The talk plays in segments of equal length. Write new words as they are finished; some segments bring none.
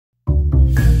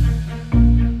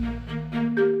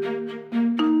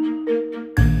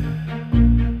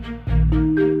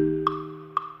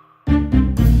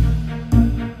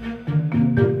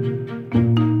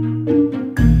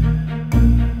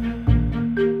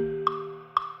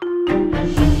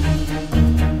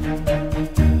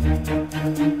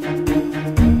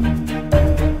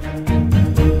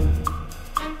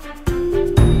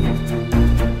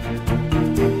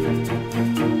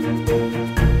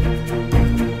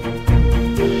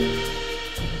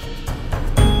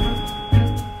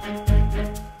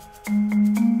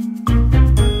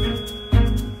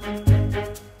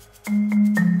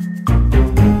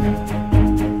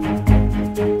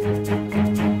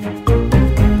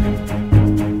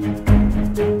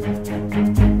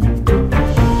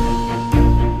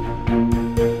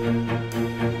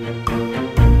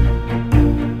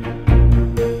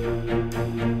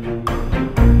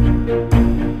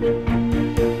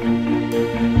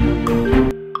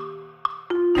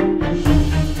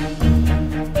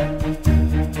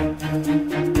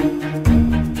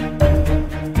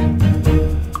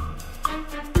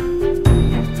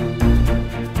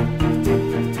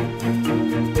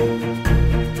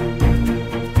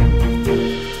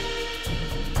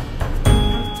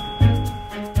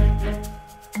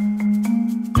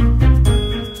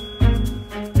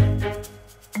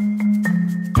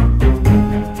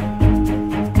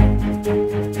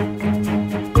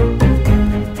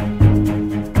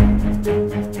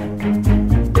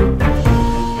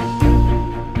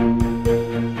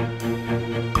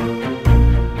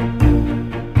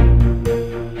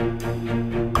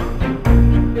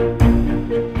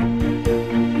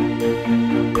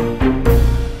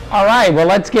All right, well,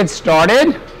 let's get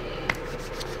started.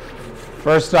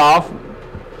 First off,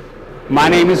 my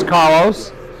name is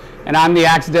Carlos, and I'm the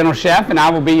accidental chef, and I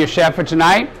will be your chef for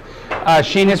tonight.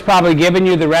 Sheena's probably given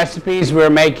you the recipes. We're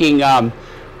making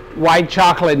white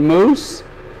chocolate mousse,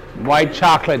 white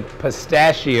chocolate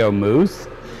pistachio mousse.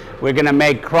 We're going to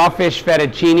make crawfish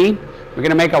fettuccine. We're going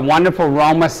to make a wonderful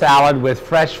ROMA salad with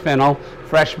fresh fennel,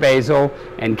 fresh basil,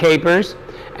 and capers.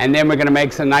 And then we're going to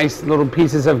make some nice little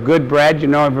pieces of good bread. You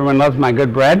know everyone loves my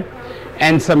good bread.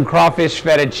 And some crawfish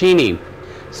fettuccine.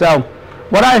 So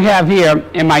what I have here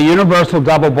in my universal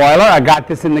double boiler, I got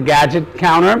this in the gadget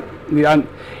counter,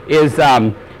 is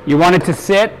you want it to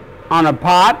sit on a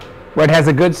pot where it has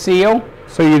a good seal.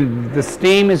 So the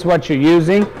steam is what you're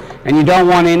using, and you don't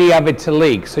want any of it to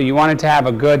leak. So you want it to have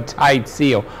a good tight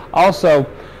seal. Also,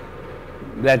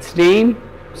 that steam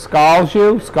scalds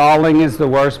you. Scalding is the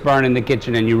worst burn in the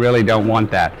kitchen, and you really don't want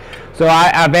that. So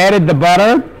I've added the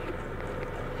butter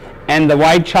and the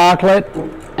white chocolate,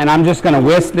 and I'm just going to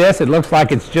whisk this. It looks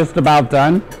like it's just about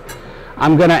done.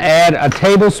 I'm going to add a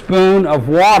tablespoon of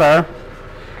water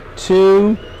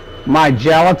to my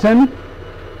gelatin.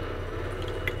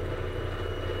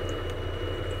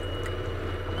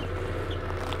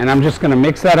 And I'm just going to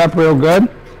mix that up real good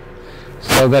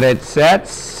so that it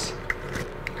sets.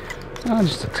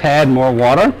 Just a tad more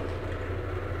water.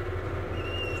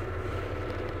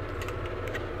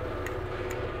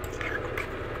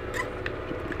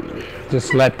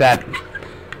 Just let that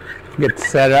get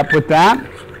set up with that.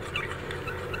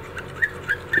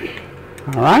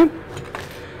 All right.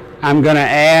 I'm going to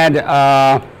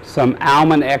add some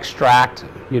almond extract.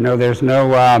 You know, there's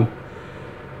no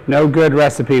good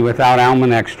recipe without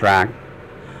almond extract.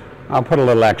 I'll put a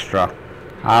little extra.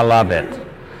 I love it.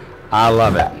 I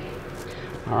love it.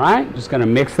 All right, just going to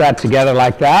mix that together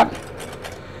like that.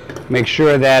 Make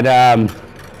sure that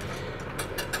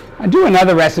I do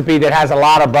another recipe that has a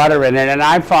lot of butter in it, and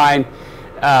I find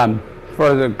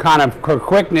for the kind of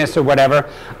quickness or whatever,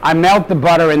 I melt the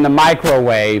butter in the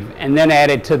microwave and then add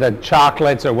it to the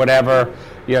chocolates or whatever,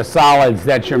 your solids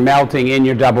that you're melting in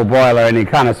your double boiler, and it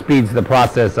kind of speeds the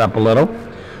process up a little.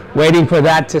 Waiting for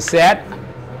that to set.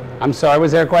 I'm sorry,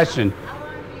 was there a question? How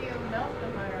long do you melt the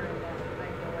butter in the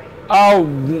microwave? Oh,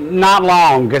 not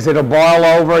long, because it'll boil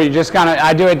over. You just kind of,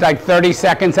 I do it like 30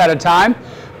 seconds at a time.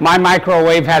 My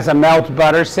microwave has a melt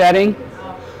butter setting,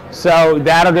 so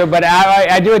that'll do it. But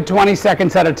I do it 20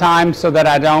 seconds at a time so that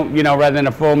I don't, you know, rather than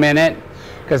a full minute.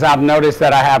 Because I've noticed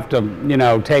that I have to, you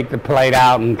know, take the plate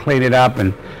out and clean it up.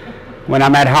 And when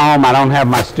I'm at home, I don't have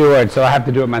my steward, so I have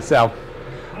to do it myself.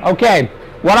 Okay,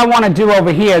 what I want to do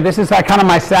over here, this is like kind of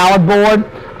my salad board.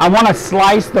 I want to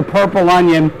slice the purple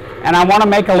onion, and I want to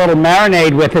make a little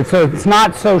marinade with it so it's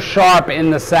not so sharp in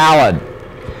the salad.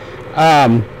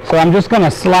 So I'm just going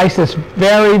to slice this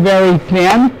very, very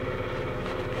thin.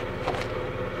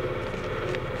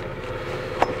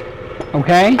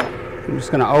 Okay. I'm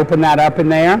just going to open that up in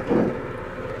there.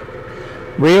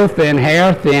 Real thin,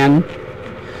 hair thin.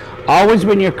 Always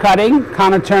when you're cutting,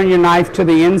 kind of turn your knife to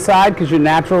the inside because your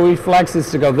natural reflex is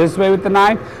to go this way with the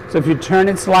knife. So if you turn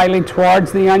it slightly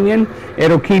towards the onion,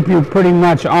 it'll keep you pretty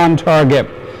much on target.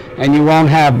 And you won't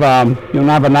have, you'll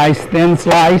have a nice thin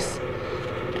slice,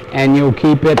 and you'll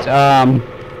keep it on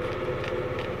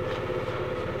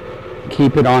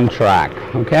track,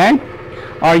 okay?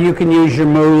 Or you can use your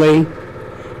mousse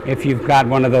if you've got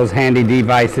one of those handy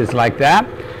devices like that.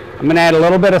 I'm going to add a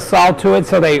little bit of salt to it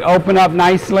so they open up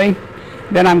nicely.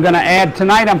 Then I'm going to add,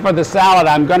 tonight for the salad,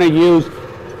 I'm going to use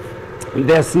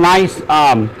this nice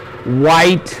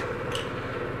white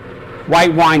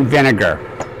wine vinegar.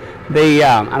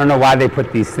 I don't know why they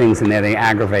put these things in there, they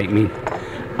aggravate me.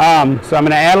 So I'm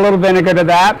going to add a little vinegar to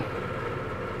that.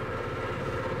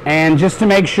 And just to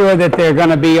make sure that they're going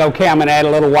to be okay, I'm going to add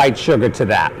a little white sugar to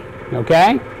that,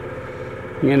 okay?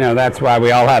 You know, that's why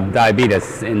we all have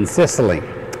diabetes in Sicily.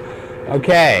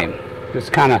 Okay,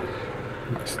 just kind of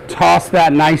toss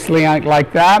that nicely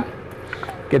like that.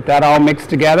 Get that all mixed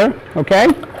together, okay?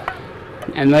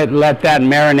 And let that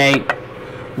marinate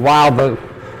while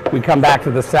we come back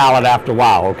to the salad after a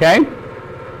while, okay?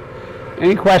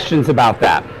 Any questions about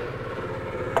that?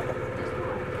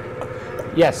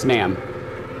 Yes, ma'am.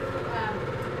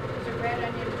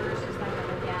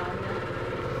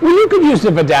 Well, you could use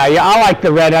the Vidalia. I like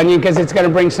the red onion because it's going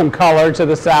to bring some color to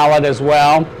the salad as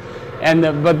well.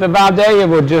 But the Vidalia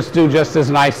will just do just as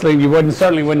nicely. You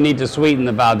certainly wouldn't need to sweeten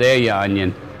the Vidalia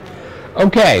onion.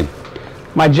 Okay,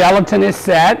 my gelatin is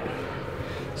set.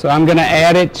 So I'm going to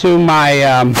add it to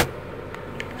my,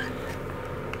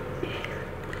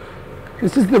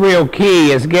 this is the real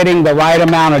key, is getting the right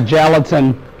amount of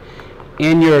gelatin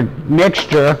in your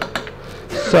mixture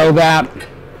so that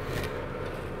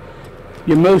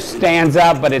your mousse stands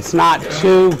up, but it's not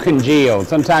too congealed.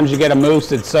 Sometimes you get a mousse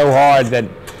that's so hard that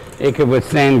it could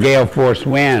withstand gale force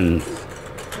winds.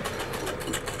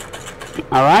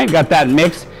 All right, got that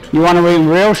mixed. You want to be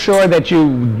real sure that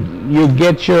you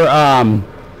get your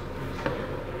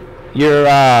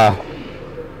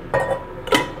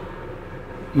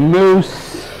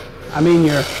mousse. I mean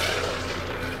your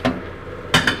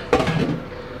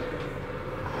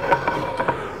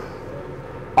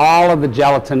all of the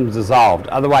gelatin dissolved.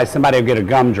 Otherwise, somebody will get a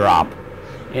gumdrop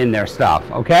in their stuff.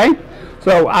 Okay.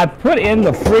 So I put in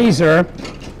the freezer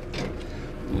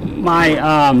my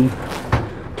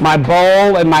my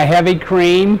bowl and my heavy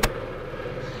cream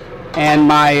and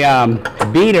my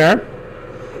beater,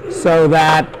 so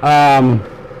that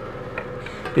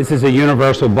this is a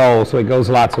universal bowl, so it goes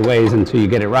lots of ways until you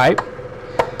get it right.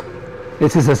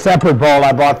 This is a separate bowl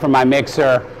I bought from my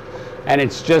mixer, and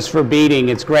it's just for beating.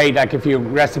 It's great, like if your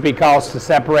recipe calls to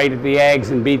separate the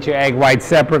eggs and beat your egg whites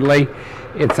separately,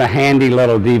 it's a handy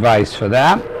little device for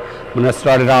that. I'm going to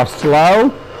start it off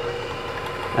slow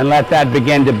and let that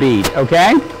begin to beat,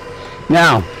 okay?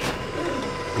 Now,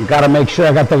 I've got to make sure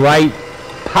I got the right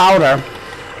powder.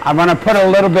 I'm going to put a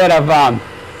little bit of,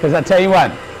 because I tell you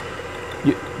what,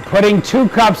 putting 2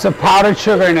 cups of powdered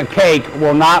sugar in a cake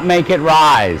will not make it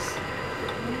rise.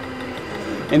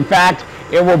 In fact,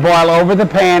 it will boil over the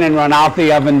pan and run out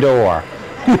the oven door.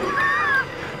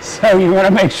 So you want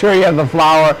to make sure you have the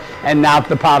flour and not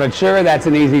the powdered sugar. That's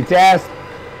an easy test.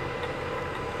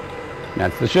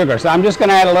 That's the sugar. So I'm just going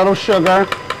to add a little sugar.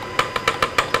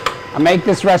 I make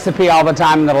this recipe all the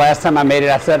time, and the last time I made it,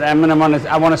 I said I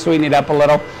want to sweeten it up a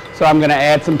little. So I'm going to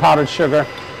add some powdered sugar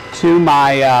to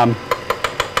my,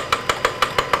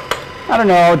 I don't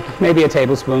know, maybe a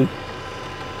tablespoon.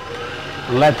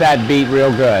 And let that beat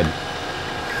real good.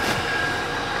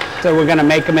 So we're going to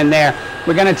make them in there.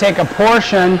 We're going to take a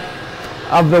portion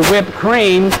of the whipped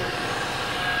cream,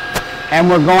 and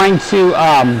we're going to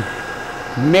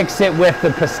mix it with the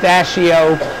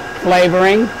pistachio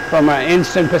flavoring from an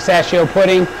instant pistachio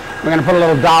pudding. We're going to put a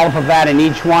little dollop of that in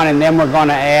each one, and then we're going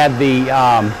to add the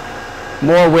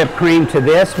more whipped cream to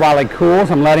this while it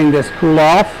cools. I'm letting this cool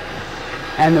off,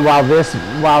 and while this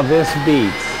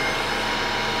beats.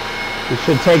 It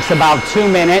should take about 2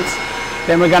 minutes.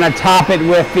 Then we're going to top it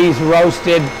with these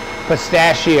roasted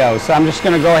pistachios. So I'm just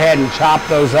going to go ahead and chop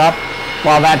those up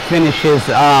while that finishes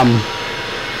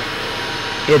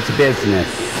its business.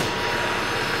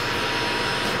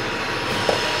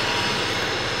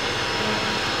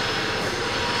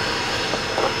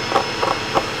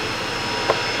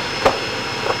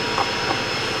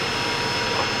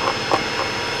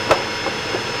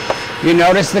 You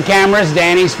notice the cameras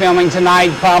Danny's filming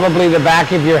tonight. Probably the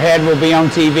back of your head will be on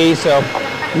TV, so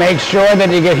make sure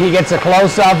that he gets a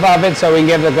close-up of it so we can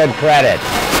give the good credit.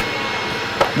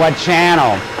 What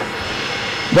channel?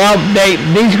 Well,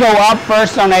 these go up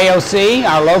first on AOC,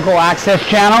 our local access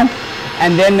channel,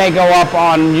 and then they go up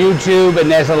on YouTube, and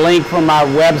there's a link from our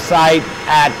website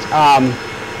at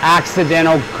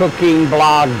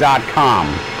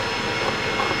accidentalcookingblog.com.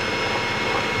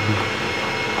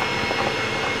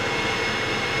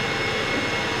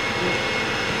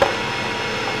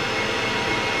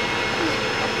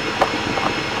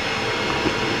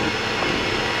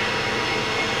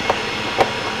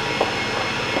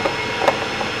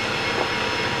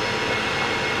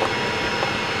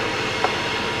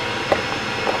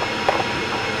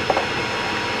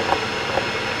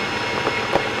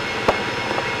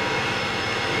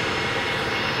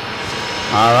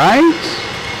 All right.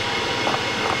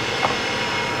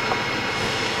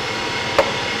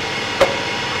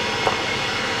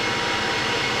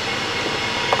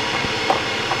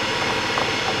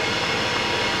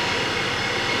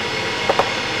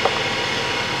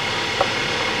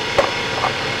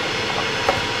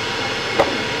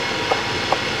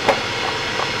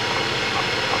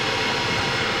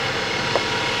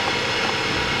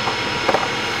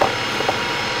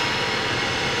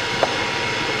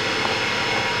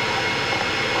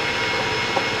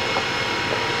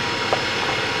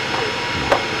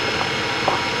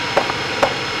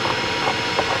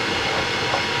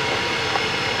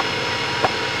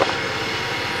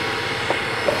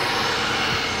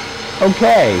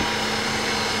 Okay.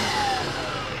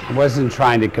 I wasn't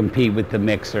trying to compete with the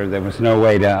mixer. There was no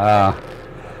way to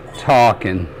talk,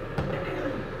 and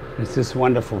there's this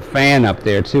wonderful fan up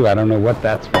there too. I don't know what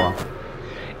that's for.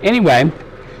 Anyway,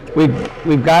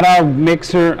 we've got our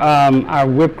mixer, our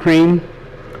whipped cream,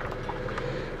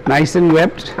 nice and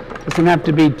whipped. Doesn't have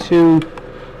to be too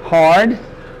hard,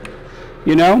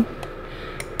 you know.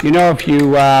 You know, if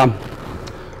you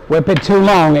whip it too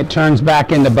long, it turns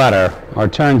back into butter, or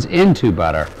turns into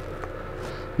butter,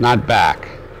 not back.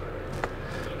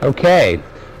 Okay,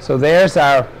 so there's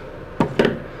our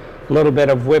little bit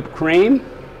of whipped cream.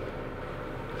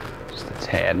 Just a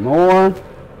tad more.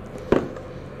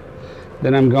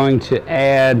 Then I'm going to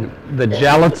add the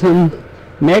gelatin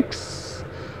mix.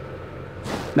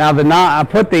 Now I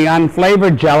put the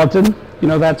unflavored gelatin, you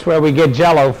know, that's where we get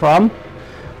Jell-O from.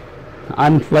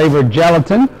 Unflavored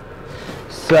gelatin.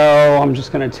 So I'm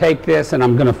just going to take this and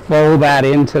I'm going to fold that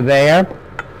into there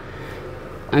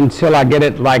until I get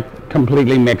it like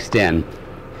completely mixed in.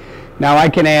 Now I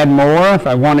can add more if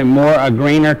I want it more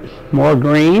green. I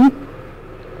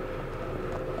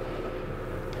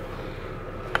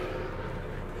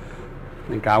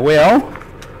think I will.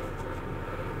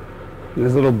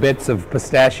 There's little bits of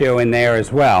pistachio in there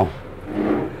as well.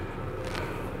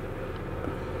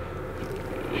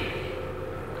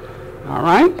 All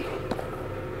right.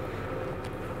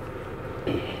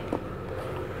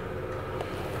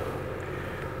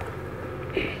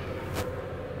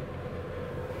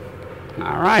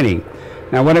 All righty.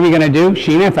 Now what are we going to do?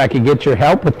 Sheena, if I could get your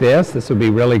help with this would be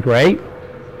really great.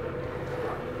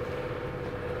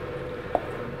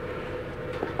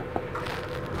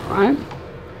 All right.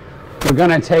 We're going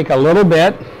to take a little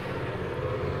bit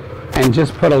and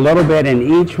just put a little bit in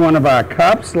each one of our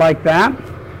cups like that.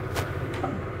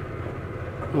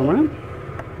 All right.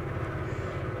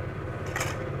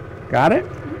 Got it?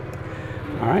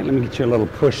 All right, let me get you a little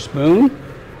push spoon.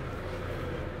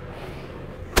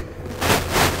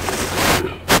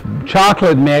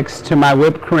 Chocolate mix to my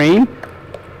whipped cream.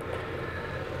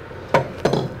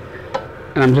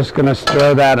 And I'm just going to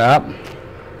stir that up.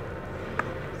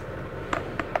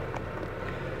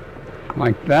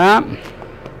 Like that.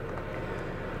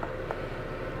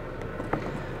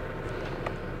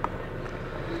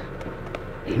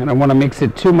 I don't want to mix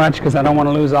it too much because I don't want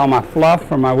to lose all my fluff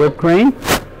from my whipped cream.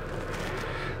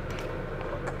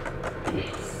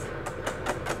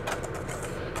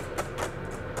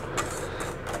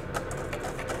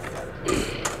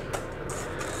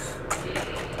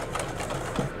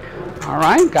 All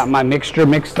right, got my mixture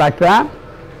mixed like that.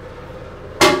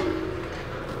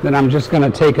 Then I'm just going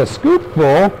to take a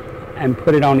scoopful and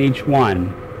put it on each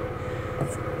one.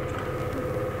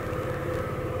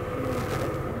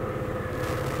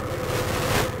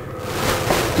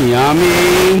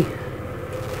 Yummy.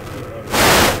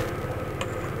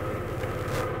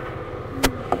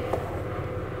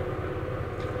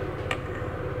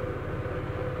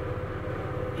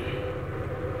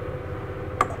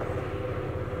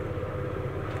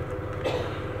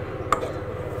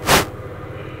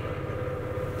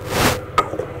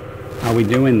 How we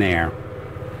doing there?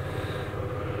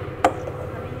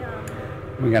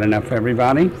 We got enough for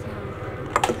everybody?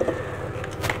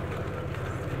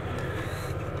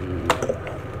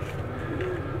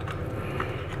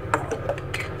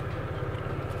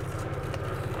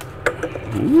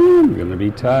 I'm gonna be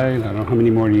tight. I don't know how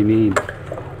many more do you need?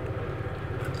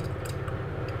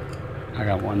 I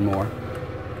got one more.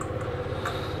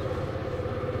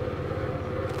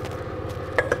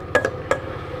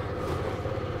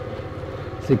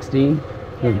 $16?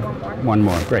 Yeah, one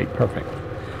more. Great, perfect.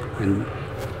 And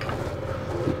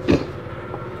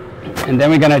then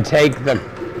we're going to take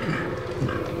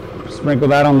sprinkle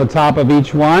that on the top of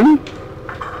each one.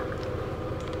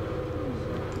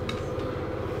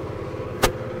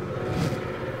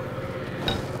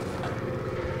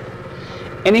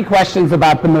 Any questions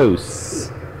about the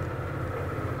mousse?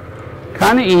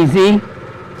 Kind of easy,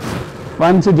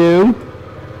 fun to do.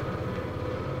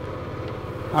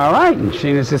 All right, and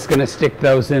Sheena's just going to stick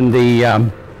those in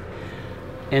the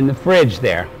fridge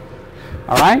there.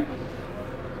 All right?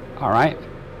 All right.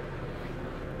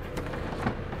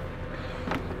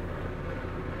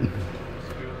 Do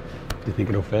you think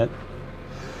it'll fit?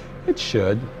 It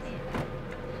should.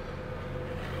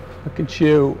 Look at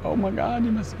you. Oh my God,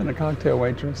 you must have been a cocktail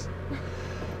waitress.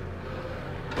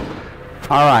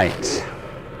 All right.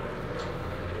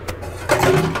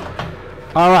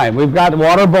 All right, we've got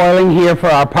water boiling here for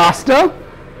our pasta.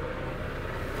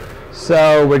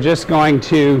 So we're just going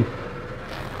to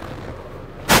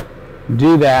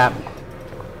do that.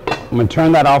 I'm going to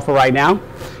turn that off for right now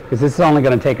because this is only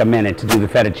going to take a minute to do the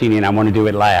fettuccine and I want to do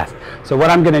it last. So what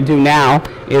I'm going to do now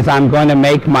is I'm going to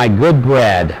make my good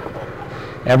bread.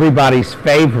 Everybody's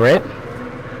favorite.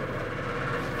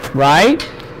 Right?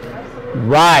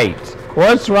 Right. Of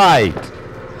course, right.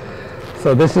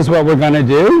 So this is what we're going to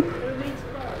do.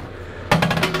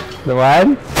 The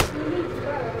what?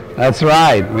 That's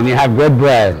right, when you have good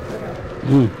bread.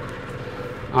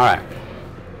 All right.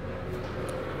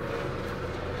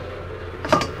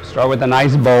 Start with a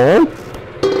nice bowl.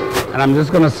 And I'm just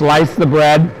going to slice the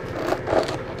bread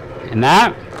in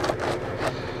that.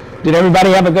 Did everybody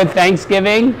have a good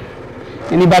Thanksgiving?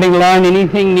 Anybody learn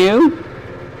anything new?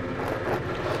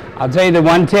 I'll tell you the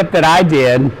one tip that I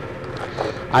did.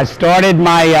 I started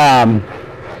my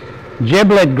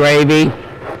giblet gravy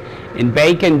in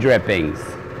bacon drippings.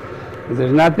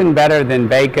 There's nothing better than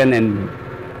bacon and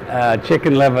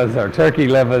chicken livers or turkey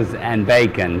livers and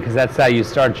bacon, because that's how you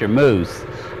start your mousse.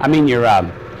 I mean your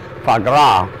foie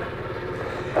gras.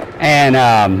 And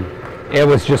it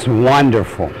was just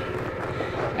wonderful.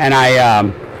 And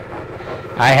I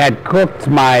had cooked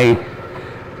my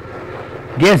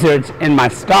gizzards in my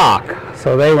stock,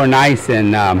 so they were nice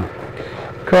and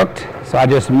cooked, so I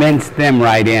just minced them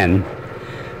right in.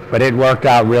 But it worked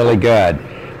out really good.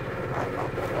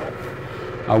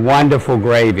 A wonderful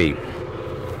gravy.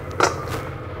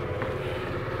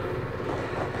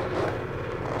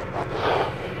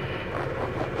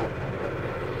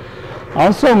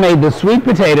 Also made the sweet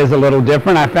potatoes a little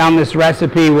different. I found this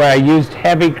recipe where I used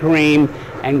heavy cream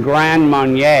and Grand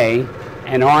Marnier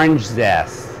and orange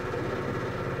zest.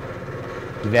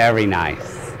 Very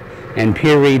nice. And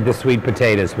pureed the sweet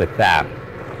potatoes with that.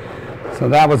 So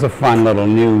that was a fun little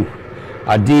new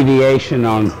deviation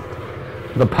on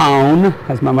the pone,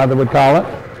 as my mother would call it.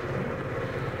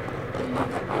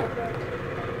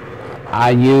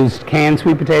 I used canned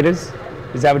sweet potatoes.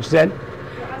 Is that what you said?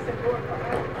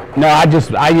 No, I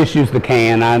just use the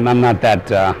can. I'm not that,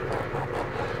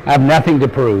 I have nothing to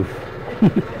prove.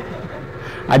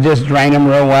 I just drain them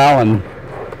real well and,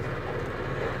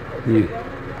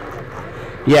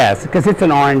 yes, because it's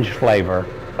an orange flavor.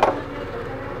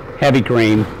 Heavy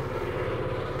cream.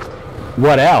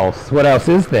 What else? What else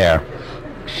is there?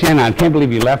 Shanna, I can't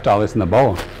believe you left all this in the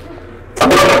bowl.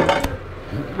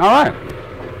 All right.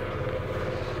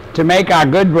 To make our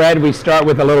good bread, we start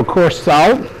with a little coarse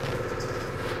salt,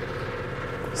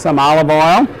 some olive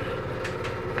oil,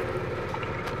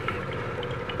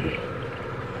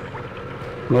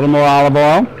 a little more olive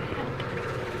oil.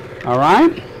 All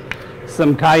right.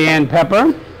 Some cayenne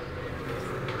pepper.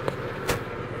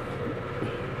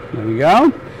 There we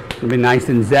go. It'll be nice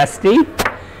and zesty.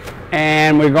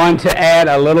 And we're going to add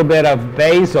a little bit of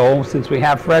basil, since we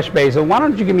have fresh basil. Why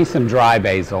don't you give me some dry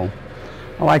basil?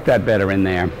 I like that better in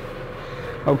there.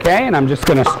 Okay, and I'm just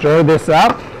going to stir this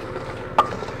up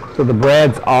so the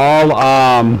bread's all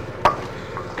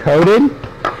coated.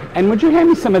 And would you hand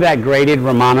me some of that grated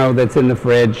Romano that's in the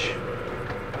fridge?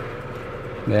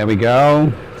 There we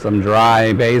go. Some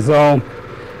dry basil.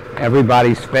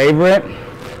 Everybody's favorite.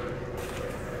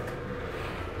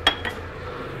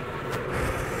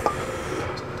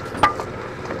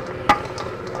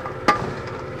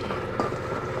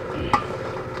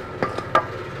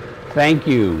 Thank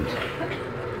you.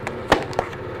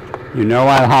 You know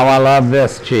how I love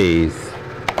this cheese.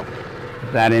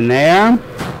 Put that in there.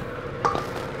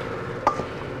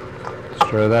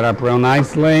 Stir that up real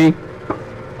nicely.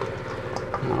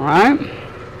 All right.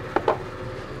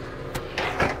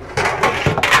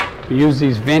 Use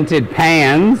these vented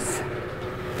pans.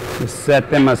 Just set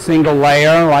them a single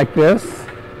layer like this.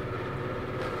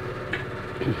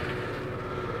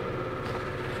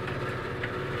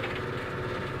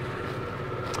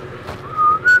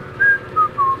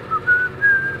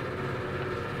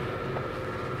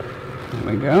 There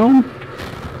we go.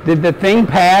 Did the thing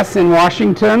pass in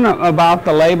Washington about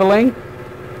the labeling?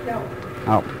 No.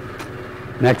 Oh,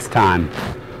 next time.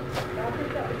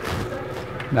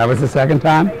 That was the second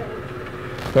time?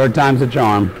 Third time's a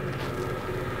charm.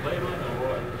 Labeling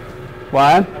or what? What?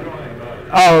 I don't know anything about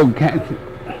it. Oh, okay.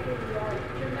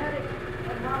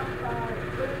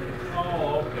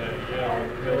 Oh, okay, yeah.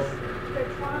 They're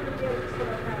trying to get it so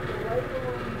they have the label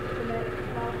and genetic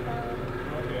compound.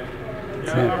 Okay.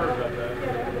 And Yeah, I heard about that.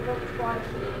 yeah, they have the book twice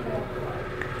and the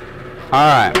All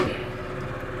right.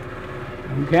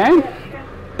 Okay.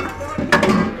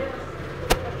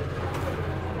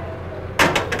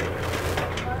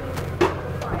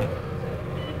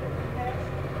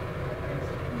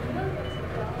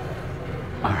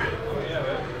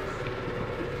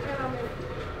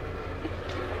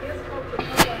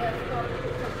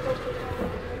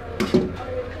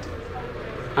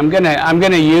 I'm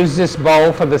gonna use this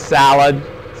bowl for the salad,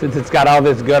 since it's got all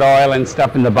this good oil and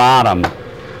stuff in the bottom.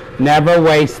 Never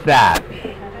waste that.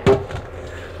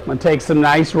 I'm gonna take some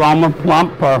nice ROMA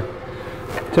plump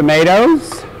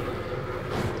tomatoes,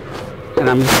 and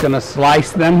I'm just gonna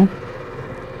slice them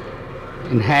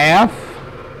in half.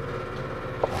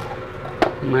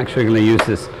 I'm actually gonna use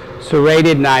this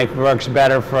serrated knife. Works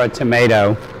better for a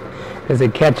tomato because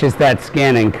it catches that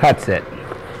skin and cuts it.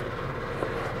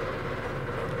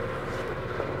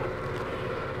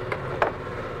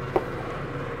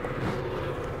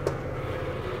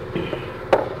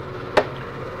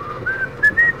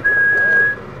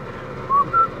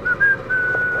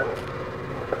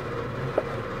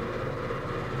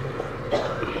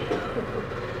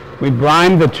 We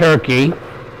brine the turkey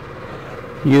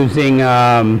using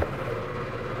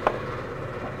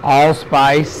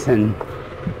allspice and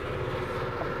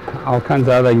all kinds of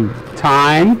other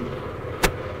thyme.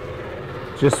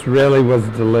 Just really was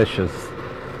delicious.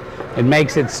 It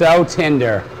makes it so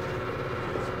tender.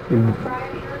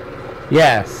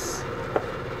 Yes.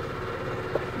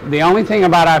 The only thing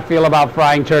I feel about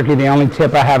frying turkey, the only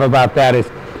tip I have about that is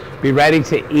be ready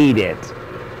to eat it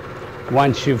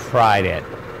once you've fried it.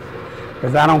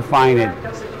 Because I don't find it.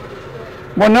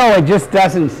 Well, no, it just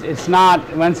doesn't. It's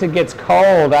not. Once it gets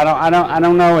cold, I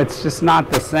don't know. It's just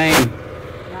not the same.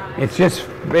 It's just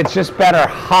better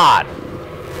hot.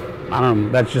 I don't know.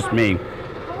 That's just me.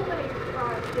 Homemade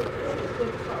fried fish is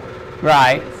good sauce.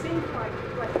 Right. It seems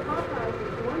like Popeyes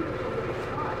is wonderful when it's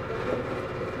hot,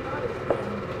 but it's not as good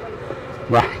in place.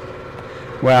 Right.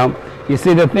 Well, you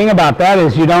see, the thing about that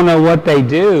is you don't know what they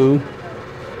do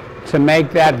to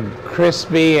make that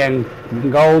crispy and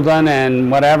golden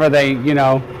and whatever they, you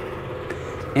know,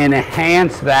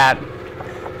 enhance that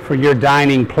for your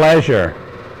dining pleasure.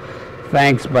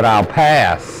 Thanks, but I'll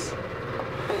pass.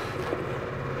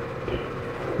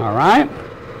 All right.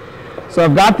 So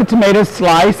I've got the tomatoes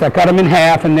sliced. I cut them in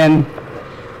half and then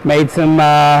made some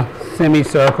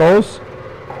semicircles.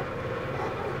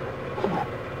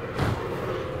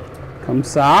 Comme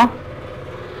ça.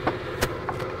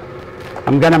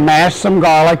 I'm going to mash some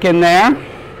garlic in there.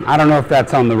 I don't know if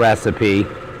that's on the recipe.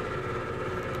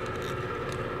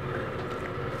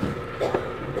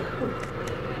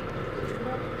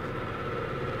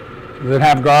 Does it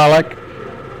have garlic?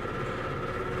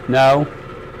 No?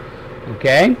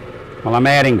 Okay. Well, I'm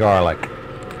adding garlic.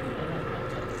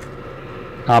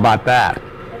 How about that?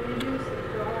 And you use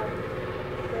the dried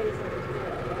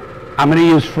basil as well. I'm going to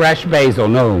use fresh basil.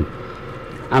 No.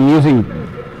 I'm using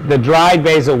the dried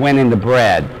basil went in the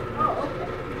bread. Oh,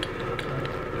 okay.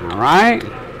 All right.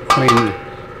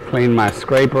 Clean my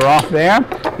scraper off there.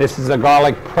 This is a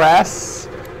garlic press.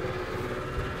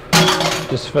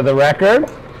 Just for the record.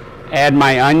 Add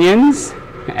my onions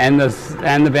and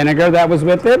the vinegar that was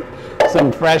with it.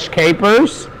 Some fresh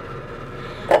capers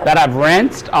that I've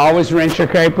rinsed. Always rinse your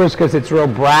capers because it's real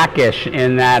brackish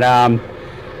in that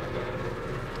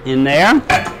in there.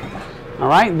 All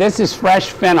right, this is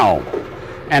fresh fennel,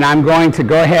 and I'm going to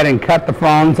go ahead and cut the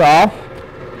fronds off,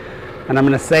 and I'm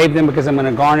going to save them because I'm going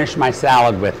to garnish my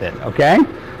salad with it. Okay,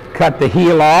 cut the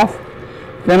heel off.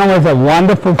 Fennel is a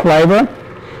wonderful flavor.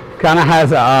 Kind of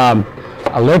has a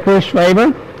licorice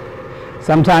flavor.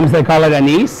 Sometimes they call it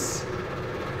anise.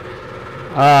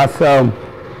 So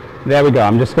there we go.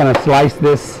 I'm just going to slice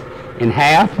this in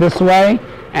half this way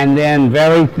and then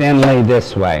very thinly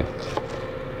this way.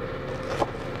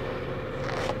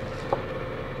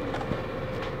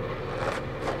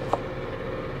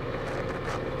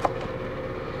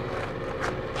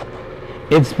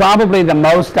 It's probably the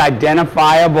most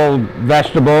identifiable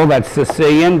vegetable that's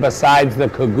Sicilian besides the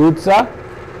caguzza,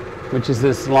 which is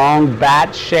this long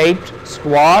bat-shaped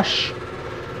squash,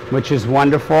 which is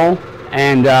wonderful.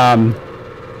 And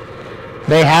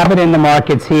they have it in the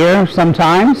markets here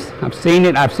sometimes. I've seen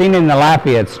it in the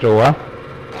Lafayette store.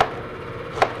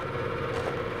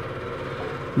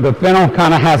 The fennel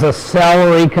kind of has a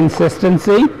celery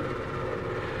consistency.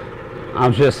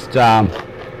 I'll just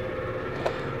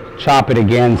chop it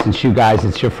again since you guys,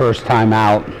 it's your first time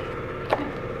out.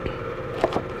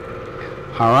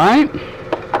 All right.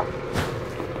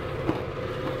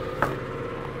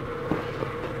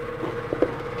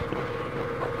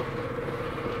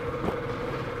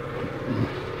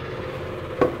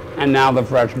 And now the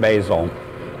fresh basil.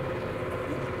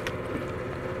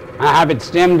 I have it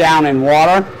stemmed down in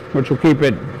water, which will keep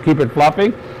it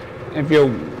fluffy. If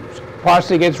your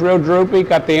parsley gets real droopy,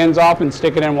 cut the ends off and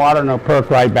stick it in water and it'll perk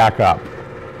right back up.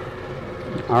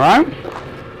 All right?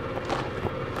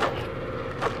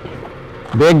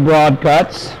 Big broad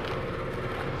cuts.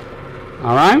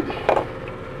 All right?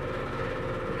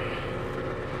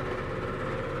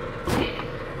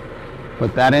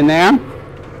 Put that in there.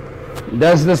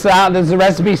 Does the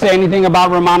recipe say anything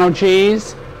about Romano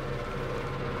cheese?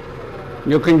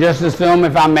 You can just assume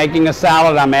if I'm making a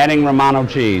salad, I'm adding Romano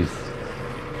cheese.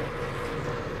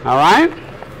 All right?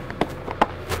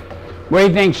 What do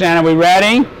you think, Shannon? Are we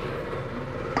ready?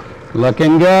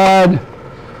 Looking good.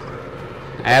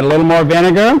 Add a little more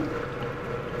vinegar.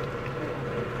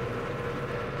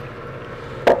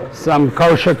 Some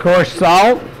kosher coarse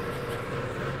salt.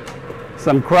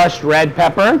 Some crushed red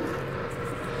pepper.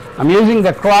 I'm using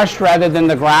the crushed rather than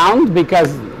the ground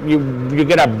because you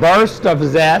get a burst of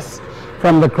zest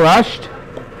from the crushed.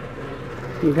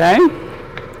 Okay?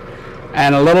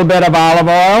 And a little bit of olive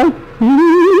oil.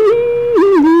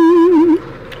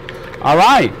 All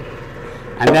right.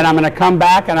 And then I'm going to come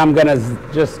back and I'm going to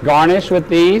just garnish with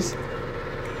these.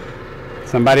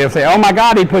 Somebody will say, oh my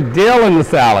God, he put dill in the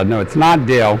salad. No, it's not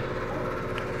dill.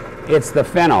 It's the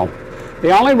fennel. The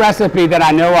only recipe that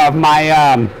I know of, I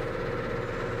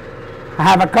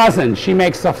have a cousin. She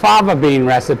makes a fava bean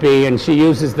recipe and she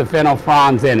uses the fennel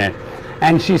fronds in it.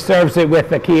 And she serves it with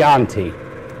the Chianti.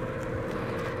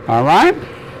 All right.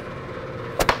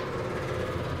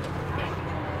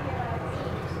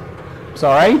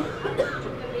 Sorry?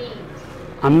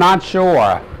 I'm not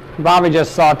sure. Probably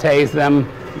just sautés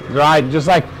them dried, just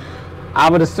like I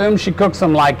would assume she cooks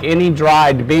them like any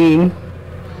dried bean.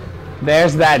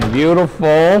 There's that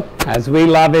beautiful, as we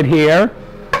love it here,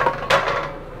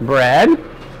 bread.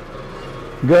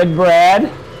 Good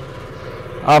bread.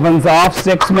 Oven's off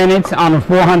 6 minutes on a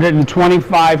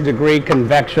 425-degree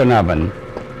convection oven.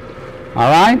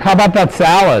 All right, how about that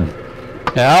salad?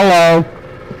 Hello.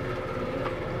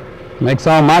 Makes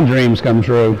all my dreams come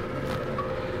true.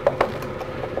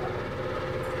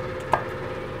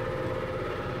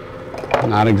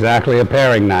 Not exactly a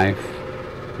paring knife.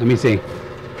 Let me see.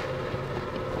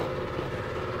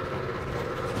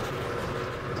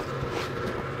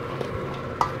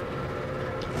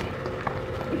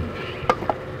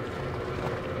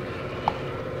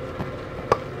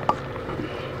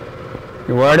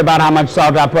 You're worried about how much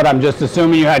salt I put? I'm just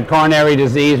assuming you had coronary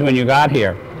disease when you got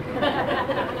here.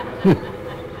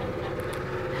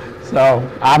 So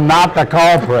I'm not the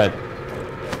culprit.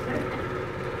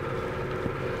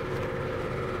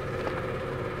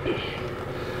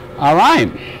 All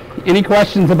right. Any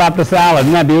questions about the salad?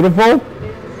 Isn't that beautiful?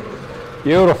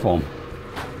 Beautiful.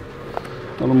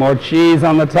 A little more cheese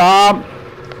on the top.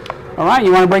 All right,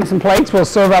 you want to bring some plates? We'll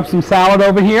serve up some salad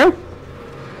over here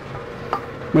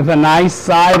with a nice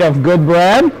side of good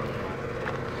bread.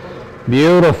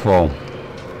 Beautiful.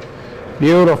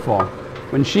 Beautiful.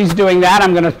 When she's doing that,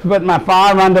 I'm going to put my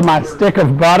fire under my stick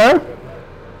of butter.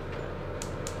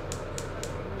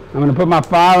 I'm going to put my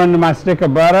fire under my stick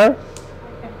of butter.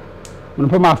 I'm going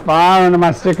to put my fire under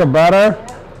my stick of butter.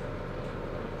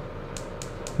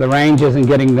 The range isn't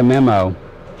getting the memo.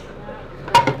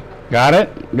 Got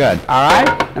it? Good. All right.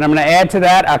 And I'm going to add to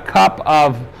that a cup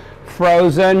of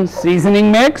frozen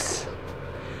seasoning mix.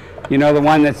 You know, the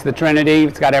one that's the Trinity.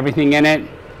 It's got everything in it.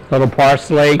 A little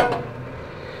parsley.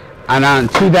 And on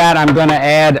to that, I'm going to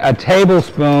add a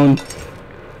tablespoon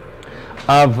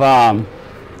of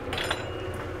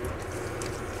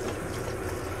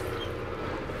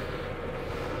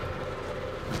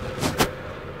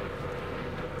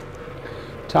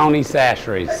Tony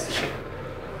Chachere's.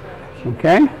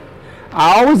 Okay?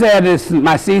 I always add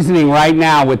my seasoning right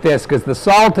now with this because the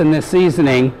salt in this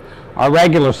seasoning, our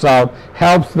regular salt,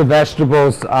 helps the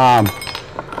vegetables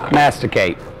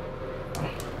masticate.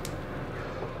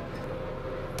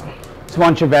 Just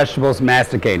want your vegetables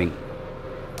masticating.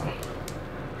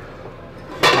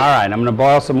 All right, I'm going to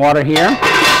boil some water here.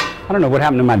 I don't know what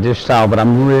happened to my dish towel, but I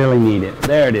really need it.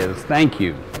 There it is. Thank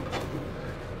you.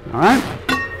 All right.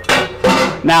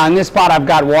 Now in this pot I've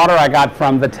got water I got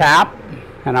from the tap,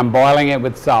 and I'm boiling it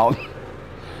with salt.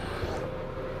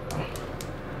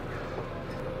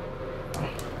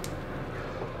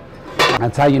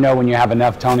 That's how you know when you have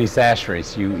enough Tony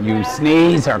Chachere's. You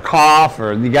sneeze or cough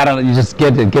or you just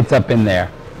get it gets up in there.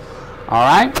 All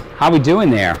right, how we doing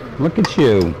there? Look at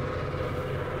you.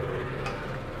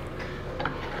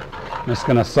 Just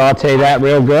gonna saute that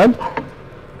real good.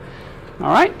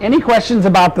 All right, any questions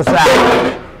about the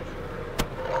salad?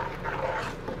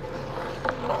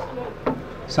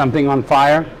 Something on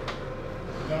fire?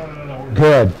 No.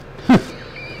 Good.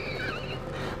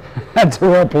 That's a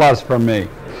real plus for me.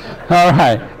 All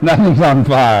right, nothing's on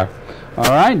fire. All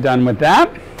right, done with that.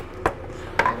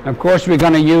 Of course, we're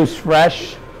going to use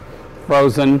fresh,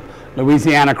 frozen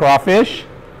Louisiana crawfish.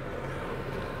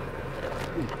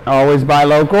 Always buy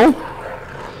local.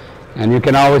 And you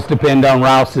can always depend on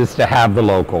ROUSES to have the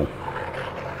local.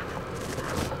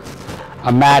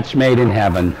 A match made in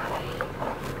heaven.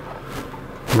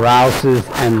 ROUSES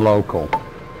and local.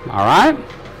 All right?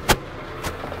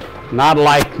 Not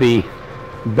like the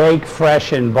Bake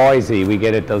Fresh in Boise we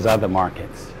get at those other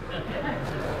markets.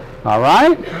 All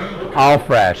right? All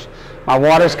fresh. My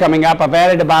water's coming up. I've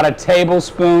added about a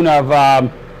tablespoon of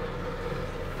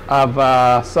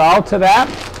salt to that.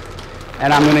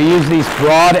 And I'm going to use these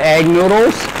broad egg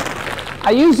noodles.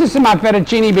 I use this in my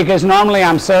fettuccine because normally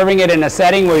I'm serving it in a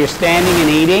setting where you're standing and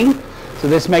eating. So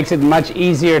this makes it much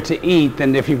easier to eat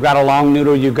than if you've got a long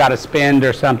noodle you've got to spin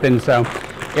or something. So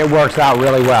it works out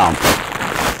really well.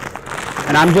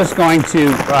 And I'm just going to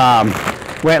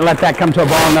let that come to a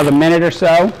boil another minute or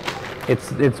so.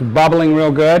 It's bubbling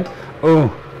real good.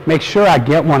 Oh, make sure I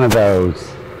get one of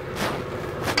those.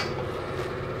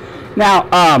 Now,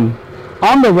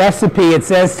 on the recipe, it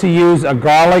says to use a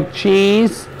garlic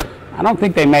cheese. I don't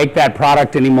think they make that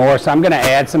product anymore, so I'm going to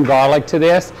add some garlic to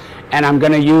this, and I'm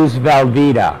going to use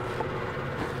Velveeta.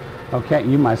 Okay,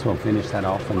 you might as well finish that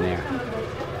off from there.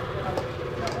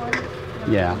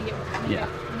 Yeah, yeah.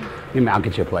 I'll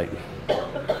get you a plate.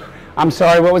 I'm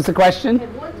sorry, what was the question? At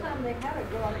one time they had a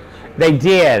garlic cheese. They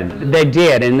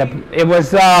did, and it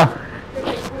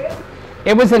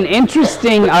was an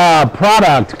interesting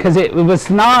product because it was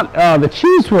not, the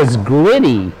cheese was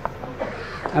gritty,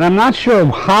 and I'm not sure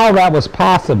how that was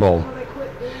possible.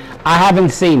 I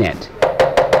haven't seen it.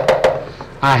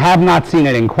 I have not seen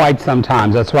it in quite some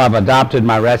time. That's why I've adopted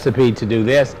my recipe to do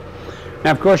this.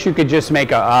 Now, of course, you could just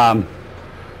make a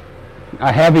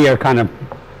heavier kind of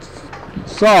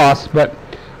sauce, but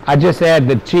I just add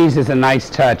the cheese as a nice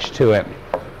touch to it.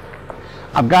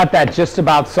 I've got that just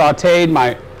about sauteed.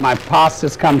 My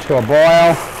pasta's come to a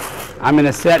boil. I'm going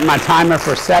to set my timer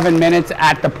for 7 minutes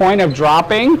at the point of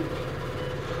dropping.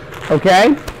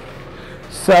 Okay?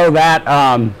 So that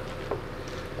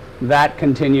that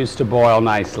continues to boil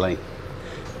nicely. In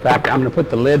fact, I'm going to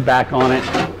put the lid back on it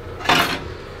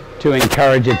to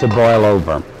encourage it to boil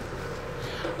over.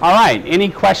 All right, any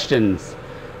questions?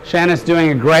 Shanna's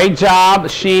doing a great job.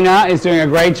 Sheena is doing a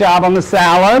great job on the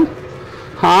salad.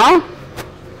 Huh?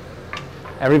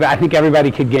 I think everybody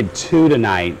could get 2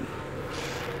 tonight.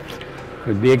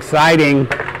 Could be exciting.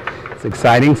 It's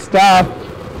exciting stuff.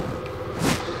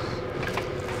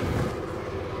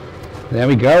 There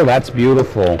we go. That's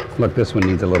beautiful. Look, this one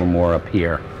needs a little more up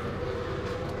here.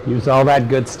 Use all that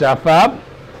good stuff up.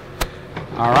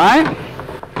 All right.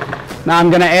 Now I'm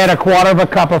going to add 1/4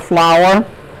 cup of flour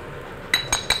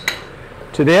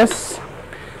to this.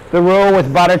 The rule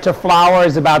with butter to flour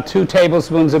is about 2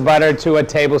 tablespoons of butter to a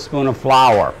tablespoon of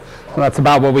flour. So that's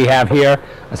about what we have here.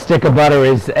 A stick of butter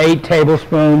is 8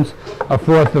 tablespoons.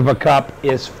 1/4 cup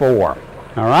is 4.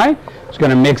 All right. Just going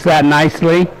to mix that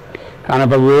nicely. Kind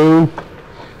of a roux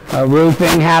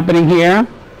thing happening here.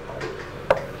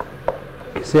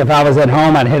 See, if I was at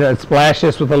home, I'd splash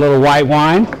this with a little white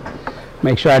wine.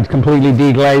 Make sure I'd completely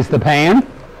deglaze the pan.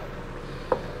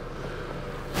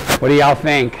 What do y'all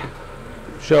think?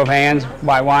 Show of hands,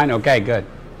 white wine? Okay, good.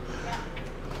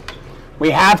 We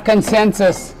have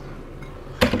consensus.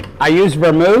 I use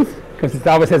vermouth because it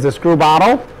always has a screw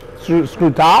bottle, screw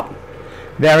top.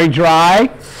 Very dry.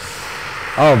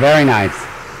 Oh, very nice.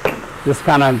 Just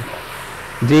kind of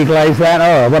deglaze that.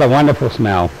 Oh, what a wonderful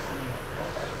smell.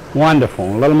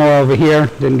 Wonderful. A little more over here.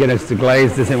 Didn't get as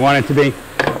deglazed as it wanted to be.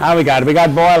 Oh, we got it. We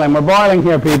got boiling. We're boiling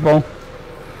here, people.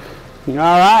 All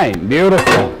right.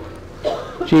 Beautiful.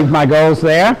 Achieved my goals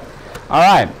there. All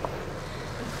right.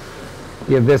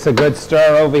 Give this a good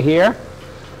stir over here.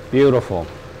 Beautiful.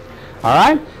 All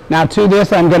right. Now to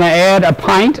this, I'm going to add a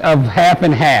pint of half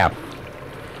and half.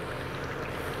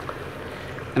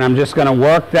 And I'm just going to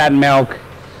work that milk,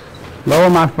 lower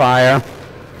my fire.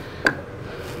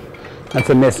 That's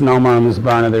a misnomer on this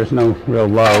burner. There's no real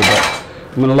low, but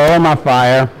I'm going to lower my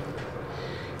fire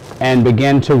and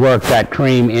begin to work that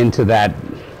cream into that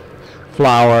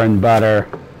flour and butter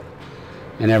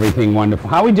and everything wonderful.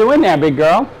 How we doing there, big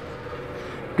girl?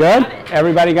 Good?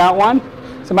 Everybody got one?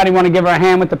 Somebody want to give her a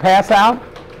hand with the pass out?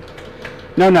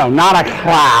 No, not a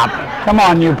clap. Come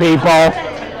on, you people.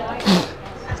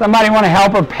 Somebody want to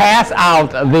help her pass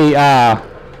out the,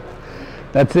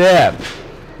 that's it.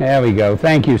 There we go.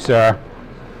 Thank you, sir.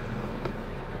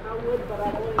 I would, but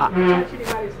I don't want to touch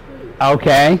anybody's food.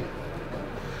 Okay.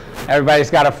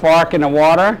 Everybody's got a fork in the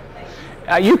water.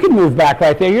 You can move back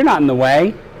right there. You're not in the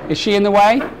way. Is she in the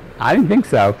way? I didn't think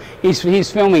so.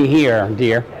 He's filming here,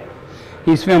 dear.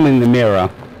 He's filming the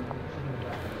mirror.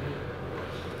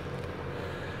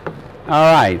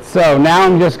 All right, so now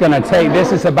I'm just going to take,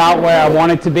 this is about where I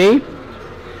want it to be.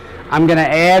 I'm going to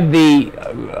add the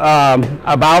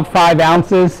about 5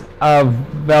 ounces of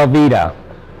Velveeta,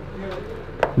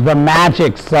 the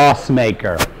magic sauce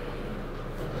maker.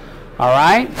 All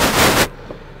right,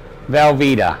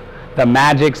 Velveeta, the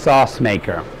magic sauce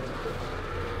maker.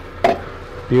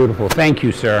 Beautiful, thank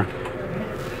you, sir.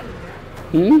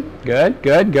 Good,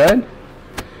 good, good.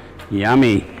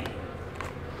 Yummy.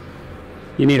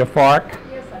 You need a fork?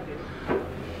 Yes, I do.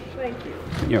 Thank you.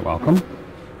 You're welcome.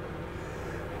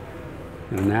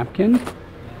 And a napkin.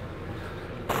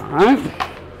 All right.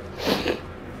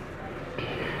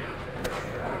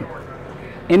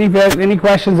 Any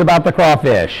questions about the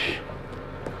crawfish?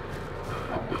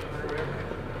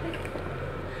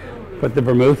 Put the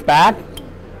vermouth back.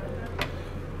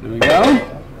 There we go.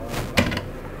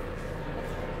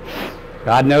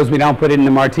 God knows we don't put it in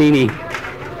the martini.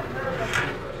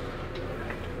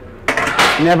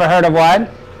 Never heard of what?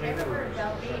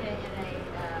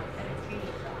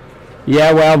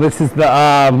 Yeah, well, this is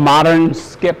the modern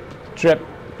skip trip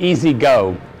easy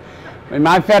go. In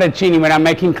my fettuccine, when I'm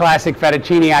making classic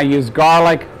fettuccine, I use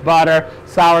garlic, butter,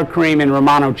 sour cream, and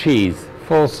Romano cheese.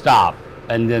 Full stop.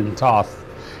 And then toss.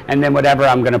 And then whatever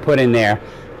I'm going to put in there,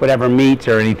 whatever meat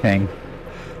or anything.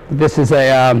 This is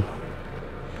a,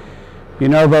 you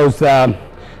know those,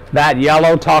 that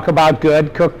yellow Talk About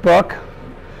Good cookbook?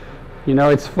 You know,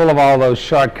 it's full of all those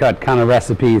shortcut kind of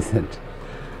recipes. And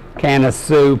can of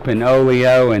soup and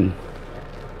oleo and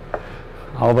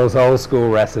all those old school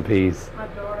recipes. My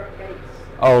daughter hates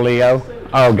Oleo? soup.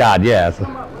 Oh, God, yes.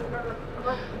 Come up with her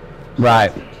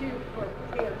Right. substitute for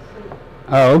can of soup.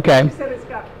 Oh, okay. She said it's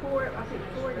got four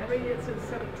ingredients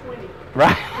instead of 20.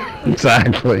 Right.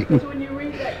 Exactly. Because when you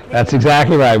read that, That's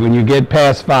exactly right. When you get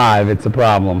past 5, it's a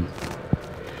problem.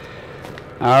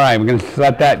 All right, we're going to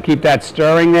let that, keep that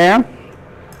stirring there.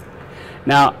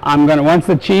 Now, I'm going to, once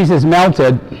the cheese is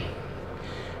melted,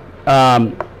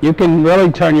 you can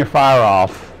really turn your fire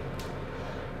off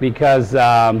because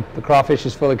the crawfish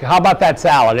is fully, how about that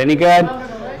salad? Any good?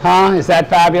 Huh? Is that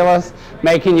fabulous?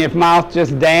 Making your mouth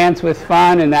just dance with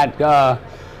fun and that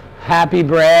happy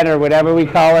bread or whatever we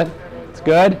call it. It's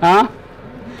good, huh?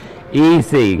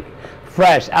 Easy.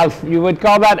 Fresh. You would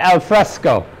call that al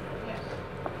fresco.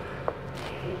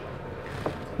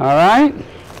 All right.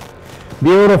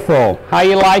 Beautiful. How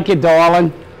you like it,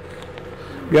 darling?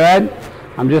 Good?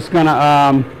 I'm just going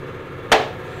to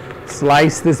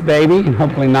slice this baby, and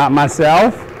hopefully not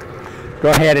myself. Go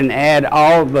ahead and add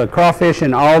all the crawfish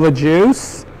and all the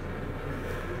juice.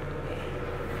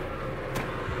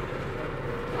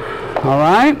 All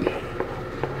right.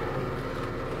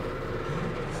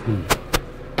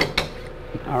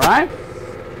 All right.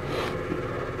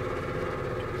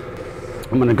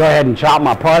 I'm going to go ahead and chop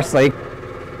my parsley.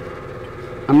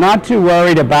 I'm not too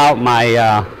worried about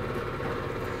my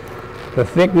the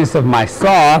thickness of my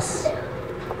sauce.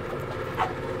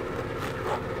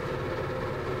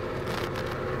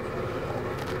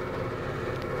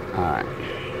 All right.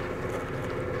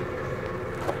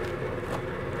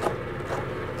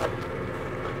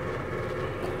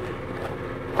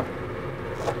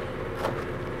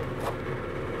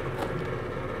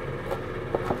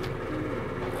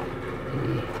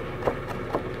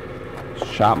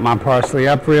 Chop my parsley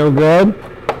up real good.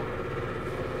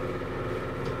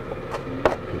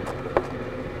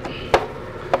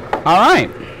 All right,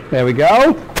 there we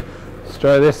go.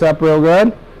 Stir this up real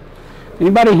good.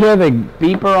 Anybody hear the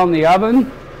beeper on the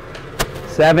oven?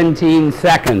 17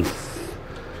 seconds.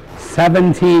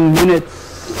 17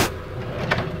 minutes.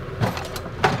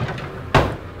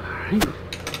 All right.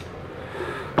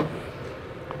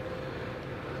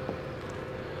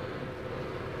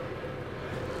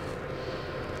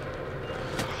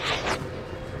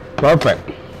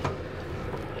 Perfect.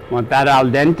 Want that al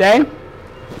dente.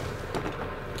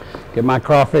 Get my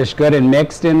crawfish good and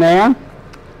mixed in there.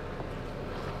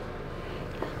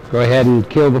 Go ahead and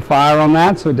kill the fire on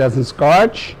that so it doesn't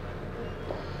scorch.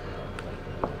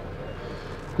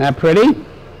 Isn't that pretty?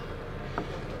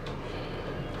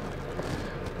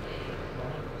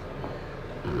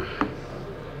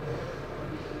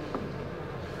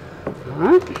 All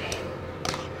right.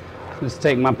 Just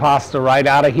take my pasta right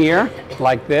out of here,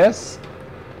 like this.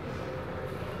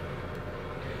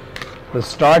 The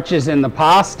starches in the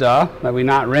pasta that we're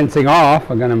not rinsing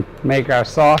off are going to make our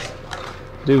sauce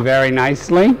do very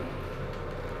nicely.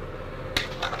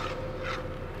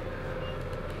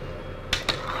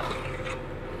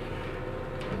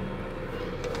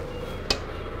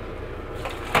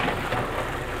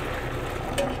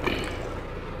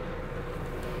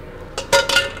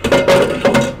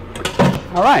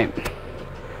 All right.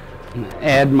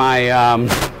 Add my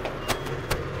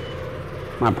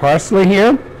my parsley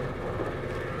here.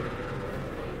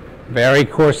 Very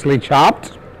coarsely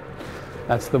chopped.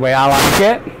 That's the way I like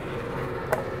it.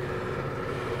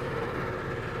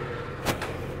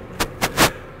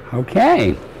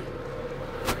 Okay.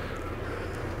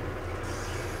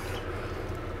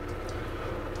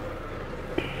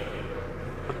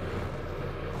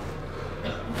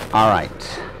 All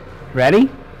right. Ready?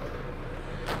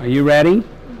 Are you ready?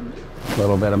 A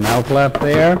little bit of milk left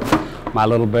there. My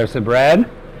little bits of bread.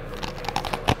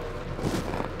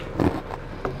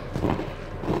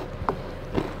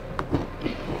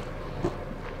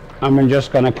 I'm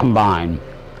just going to combine.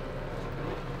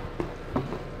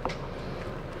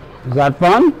 Is that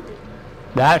fun?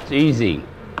 That's easy.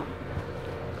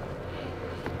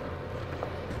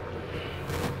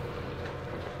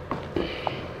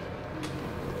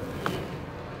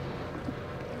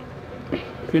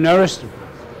 If you noticed,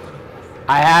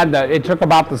 it took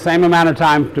about the same amount of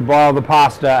time to boil the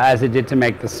pasta as it did to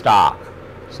make the stock.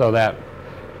 So that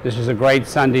this is a great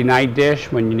Sunday night dish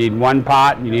when you need one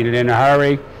pot, you need it in a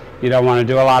hurry, you don't want to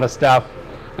do a lot of stuff,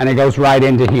 and it goes right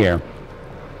into here.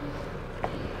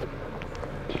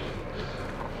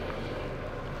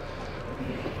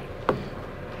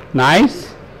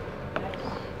 Nice,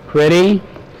 pretty,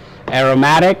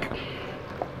 aromatic,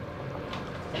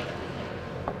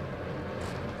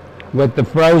 with the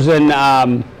frozen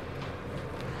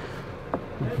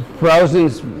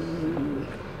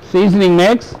seasoning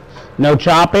mix, no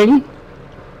chopping.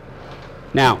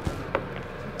 Now,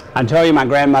 I told you my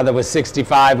grandmother was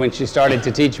 65 when she started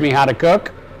to teach me how to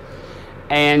cook,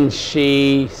 and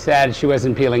she said she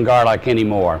wasn't peeling garlic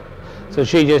anymore. So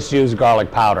she just used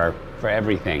garlic powder for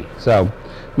everything. So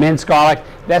minced garlic,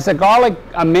 that's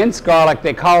a minced garlic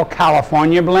they call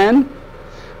California blend,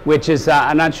 which is,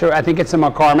 I'm not sure, I think it's a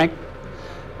McCormick,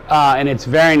 and it's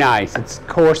very nice. It's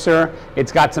coarser,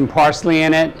 it's got some parsley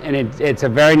in it, and it's a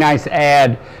very nice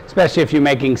add, especially if you're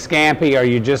making scampi or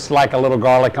you just like a little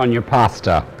garlic on your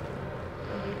pasta.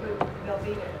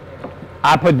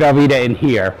 I put Velveeta in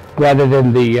here rather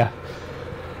than the...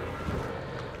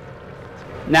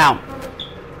 Now,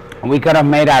 we could have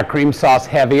made our cream sauce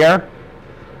heavier,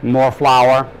 more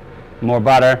flour, more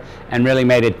butter, and really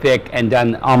made it thick and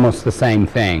done almost the same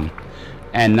thing.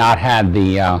 And not had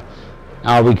the...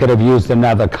 we could have used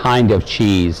another kind of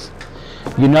cheese.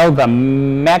 You know the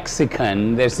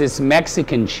Mexican, there's this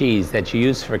Mexican cheese that you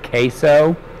use for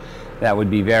queso. That would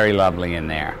be very lovely in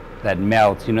there. That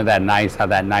melts, you know that nice, how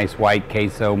that nice white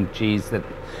queso cheese that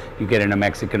you get in a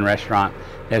Mexican restaurant.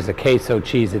 There's a queso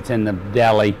cheese, it's in the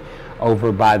deli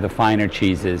over by the finer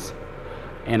cheeses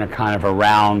in a kind of a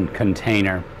round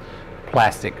container,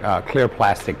 plastic, clear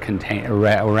plastic container,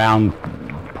 round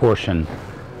portion.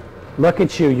 Look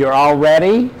at you, you're all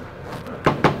ready?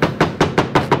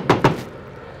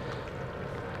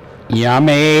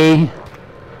 Yummy.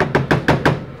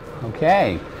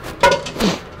 Okay.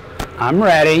 I'm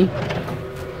ready.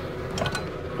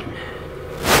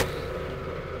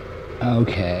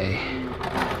 Okay.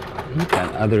 Look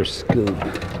at that other scoop.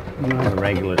 Not a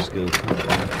regular scoop.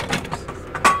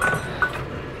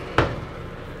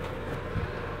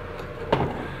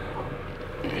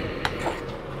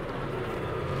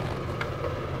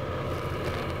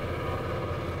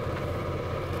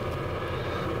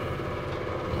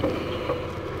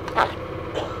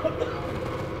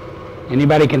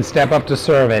 Anybody can step up to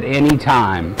serve at any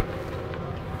time.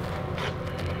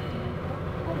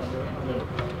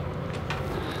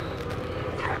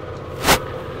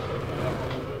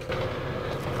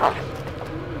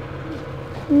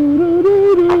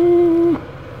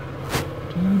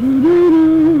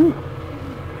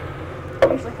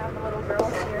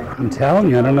 I'm telling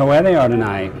you, I don't know where they are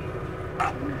tonight.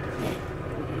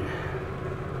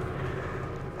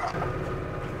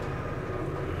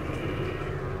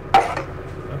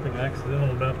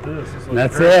 Accidental about this.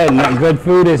 That's it. No, good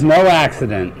food is no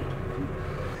accident.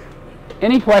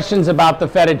 Any questions about the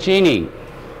fettuccine?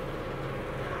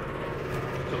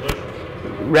 Delicious.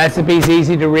 Recipe's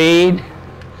easy to read,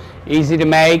 easy to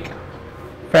make,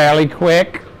 fairly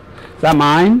quick. Is that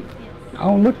mine? Yes.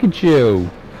 Oh, look at you.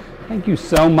 Thank you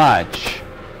so much.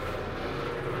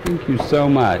 Thank you so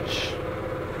much.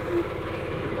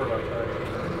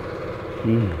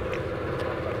 Mm.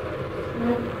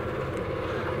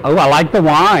 Oh, I like the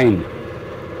wine.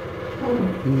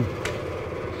 Mm.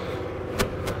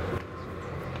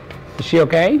 Is she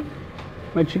okay?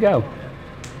 Where'd she go?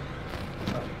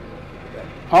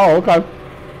 Oh, okay.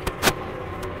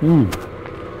 Mm.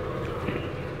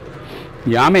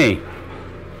 Yummy.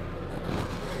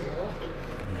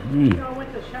 Mm. You know, I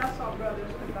went to Shassaw Brothers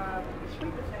to buy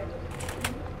sweet potatoes,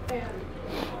 and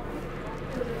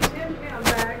it was a 10-pound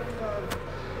bag for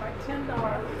like $10,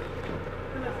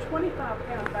 and a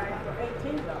 25-pound bag for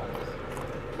 $18.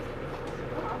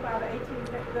 Well, I'll buy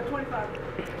the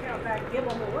 25-pound bag, give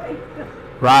them away.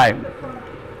 Right.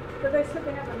 But they said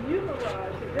they have a new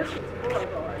variety. This is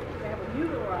Boulevard. They have a new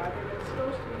variety, and it's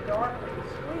supposed to be darker and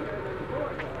sweeter than the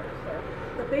Boulevard. So,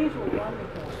 but these were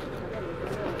wonderful.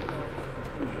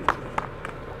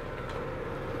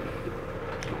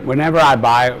 Whenever I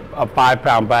buy a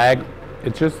 5-pound bag,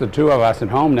 it's just the two of us at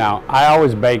home now. I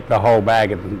always bake the whole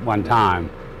bag at one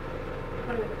time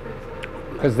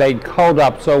because they hold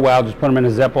up so well. Just put them in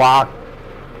a Ziploc,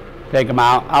 take them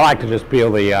out. I like to just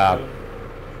peel the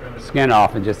skin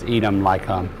off and just eat them like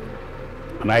an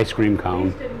ice cream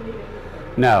cone.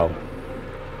 No,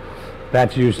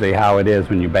 that's usually how it is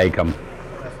when you bake them.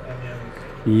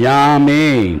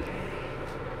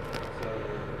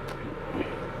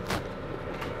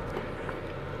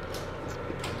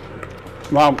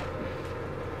 Well,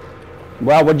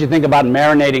 what'd you think about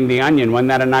marinating the onion? Wasn't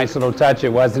that a nice little touch? It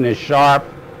wasn't as sharp.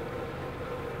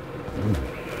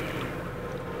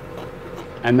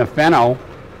 And the fennel,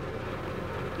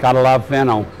 gotta love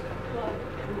fennel.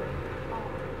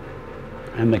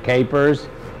 And the capers.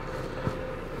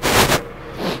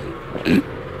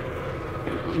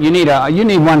 You need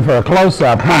one for a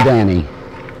close-up, huh, Danny?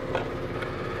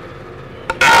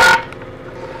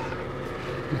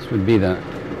 This would be the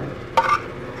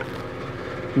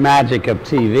magic of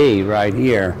TV right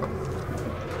here.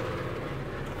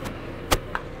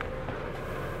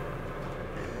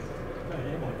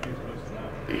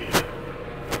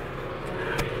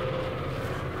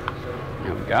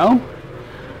 There we go.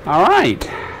 All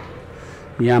right.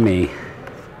 Yummy.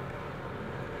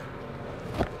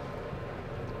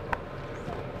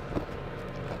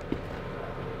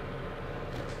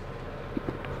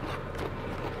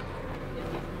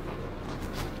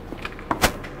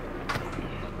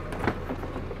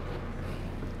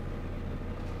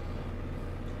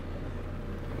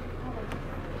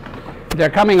 They're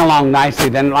coming along nicely.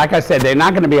 Then, like I said, they're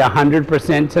not going to be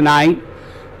 100% tonight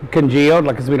congealed,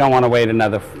 because we don't want to wait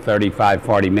another 35,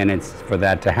 40 minutes for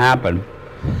that to happen.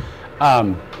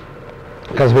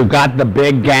 Because we've got the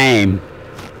big game.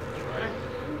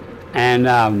 And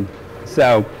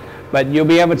but you'll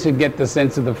be able to get the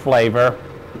sense of the flavor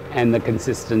and the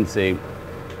consistency.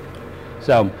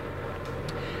 So,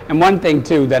 and one thing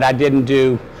too that I didn't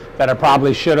do that I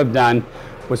probably should have done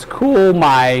was cool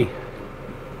my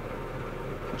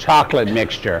chocolate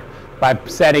mixture by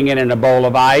setting it in a bowl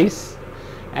of ice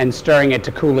and stirring it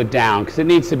to cool it down, because it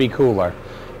needs to be cooler.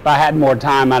 If I had more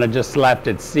time, I'd have just left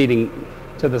it seating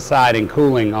to the side and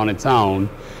cooling on its own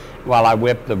while I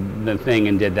whipped the thing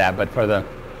and did that. But for the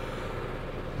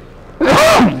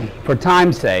for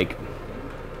time's sake,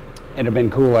 it'd have been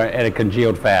cooler, it had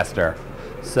congealed faster.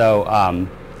 So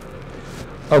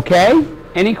okay,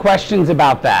 any questions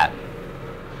about that?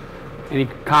 Any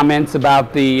comments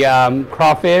about the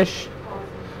crawfish?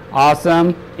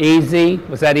 Awesome. Easy.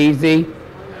 Was that easy?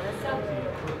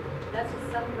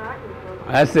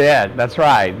 That's it. That's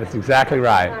right. That's exactly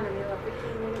right.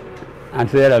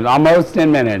 That's it. Almost 10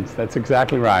 minutes. That's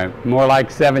exactly right. More like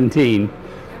 17.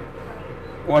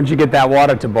 Once you get that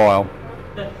water to boil.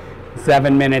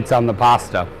 7 minutes on the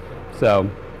pasta. So,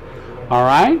 all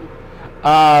right.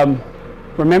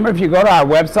 Remember, if you go to our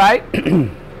website,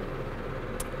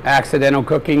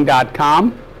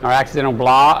 accidentalcooking.com or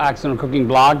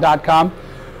accidentalcookingblog.com.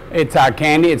 It's our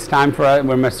candy. It's time for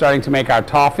we're starting to make our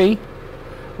toffee,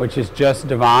 which is just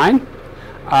divine.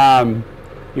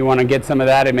 You want to get some of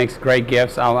that? It makes great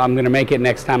gifts. I'm going to make it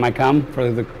next time I come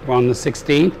on the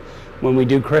 16th when we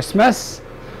do Christmas.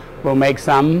 We'll make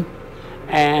some,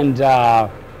 and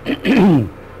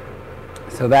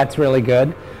so that's really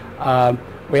good.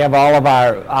 We have all of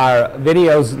our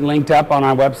videos linked up on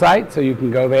our website, so you can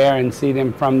go there and see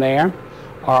them from there,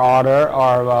 or order.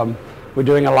 Or we're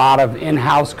doing a lot of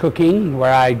in-house cooking,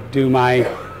 where I do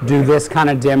this kind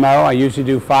of demo. I usually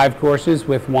do 5 courses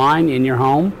with wine in your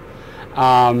home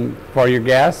for your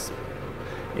guests,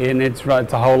 and it's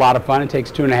a whole lot of fun. It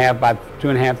takes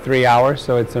 2.5, 3 hours,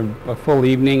 so it's a full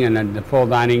evening and a full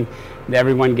dining.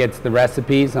 Everyone gets the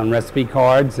recipes on recipe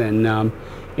cards, and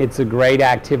it's a great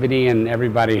activity, and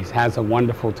everybody has a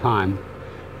wonderful time.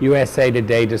 USA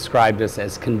Today described us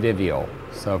as convivial.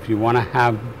 So if you want to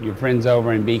have your friends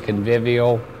over and be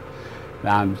convivial,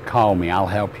 call me. I'll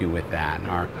help you with that.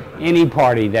 Or any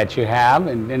party that you have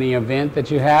and any event that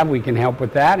you have, we can help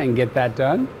with that and get that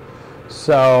done.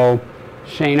 So,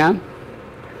 Shayna,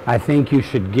 I think you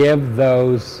should give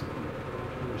those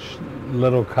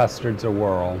little custards a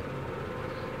whirl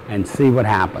and see what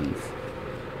happens.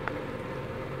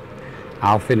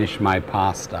 I'll finish my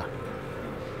pasta.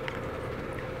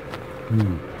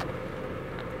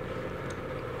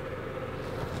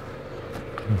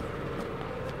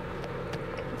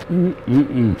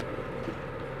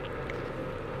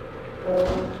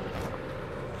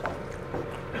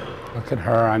 Look at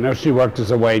her. I know she worked as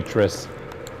a waitress.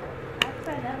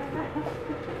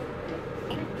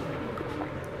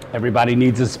 Everybody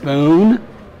needs a spoon.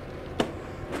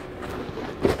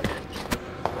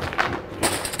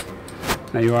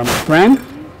 Now you are my friend.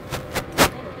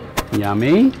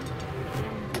 Yummy.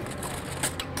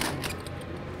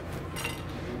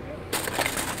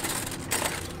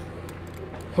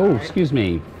 Oh, excuse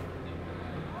me.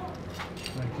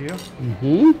 Thank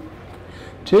you.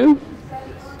 2.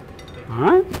 All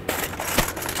right.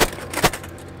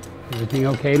 Everything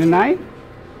okay tonight?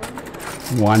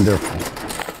 Wonderful.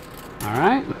 All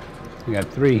right. We got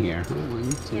 3 here.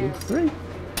 1, 2, 3.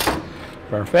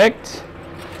 Perfect.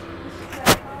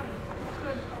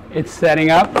 It's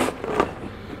setting up.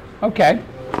 Okay.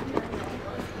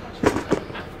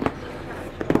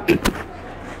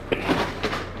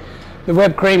 The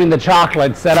whipped cream and the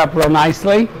chocolate set up real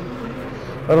nicely.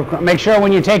 Make sure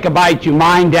when you take a bite, you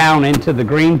mine down into the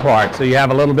green part, so you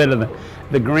have a little bit of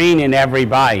the green in every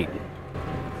bite.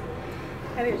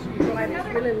 And it's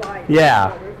really light.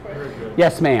 Yeah.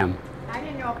 Yes, ma'am. I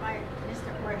didn't know if I missed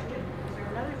a question. Is there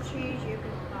another cheese you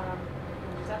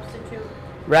could substitute?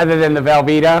 Rather than the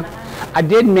Velveeta, I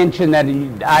did mention that you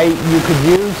could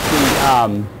use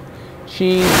the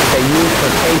cheese that they use for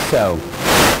queso.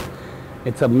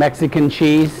 It's a Mexican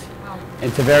cheese.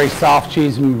 It's a very soft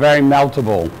cheese, very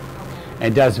meltable.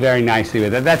 It does very nicely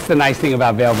with it. That's the nice thing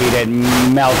about Velveeta. It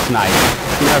melts nice.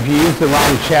 You know, if you use the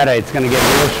wrong cheddar, it's going to get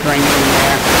real stringy in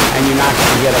there, and you're not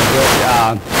going to get a good.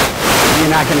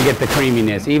 You're not going to get the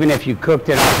creaminess. Even if you cooked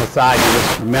it off the side, you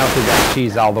just melted that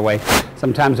cheese all the way.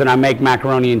 Sometimes when I make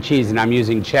macaroni and cheese and I'm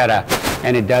using cheddar,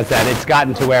 and it does that, it's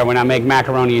gotten to where when I make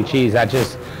macaroni and cheese, I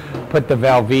just put the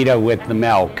Velveeta with the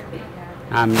milk.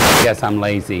 I guess I'm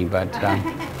lazy, but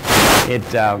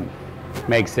it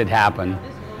makes it happen.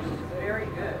 Very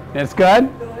good. It's good?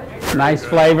 Nice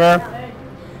flavor.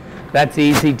 That's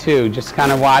easy too. Just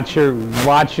kind of watch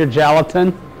your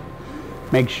gelatin.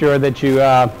 Make sure that you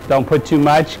don't put too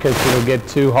much because it'll get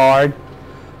too hard.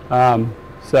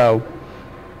 So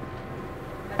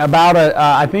about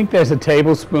I think there's a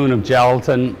tablespoon of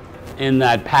gelatin in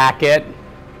that packet.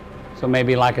 So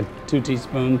maybe like 2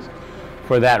 teaspoons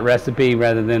for that recipe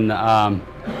rather than the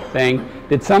thing.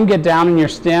 Did some get down in your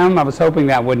stem? I was hoping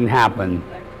that wouldn't happen.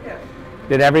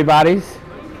 Did everybody's?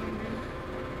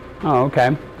 Oh,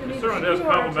 okay. It certainly does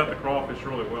complement the crawfish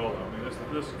really well, though. I mean,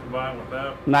 this combined with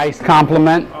that. Nice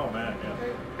compliment. Oh, man, yeah.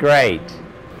 Great.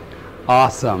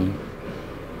 Awesome.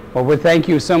 Well, we thank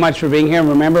you so much for being here.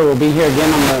 Remember, we'll be here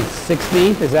again on the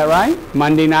 16th. Is that right?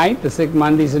 Monday night. The 6th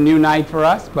Monday's a new night for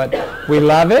us, but we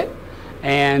love it.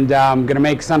 And I'm going to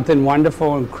make something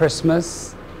wonderful on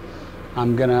Christmas.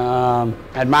 I'm going to,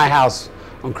 at my house,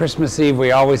 on Christmas Eve,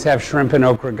 we always have shrimp and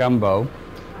okra gumbo.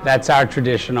 That's our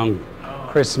tradition on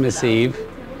Christmas Eve.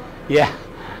 Yeah.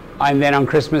 And then on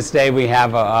Christmas Day, we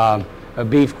have a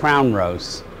beef crown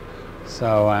roast.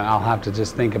 So I'll have to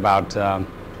just think about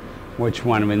which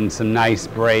one, and some nice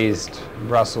braised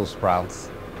Brussels sprouts.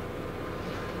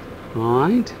 All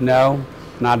right. No,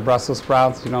 not Brussels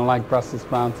sprouts. You don't like Brussels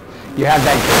sprouts? You have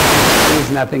that Christmas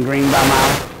cheese, nothing green by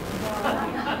mouth?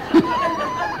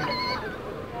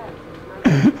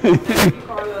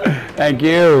 Thank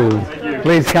you.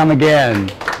 Please come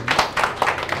again.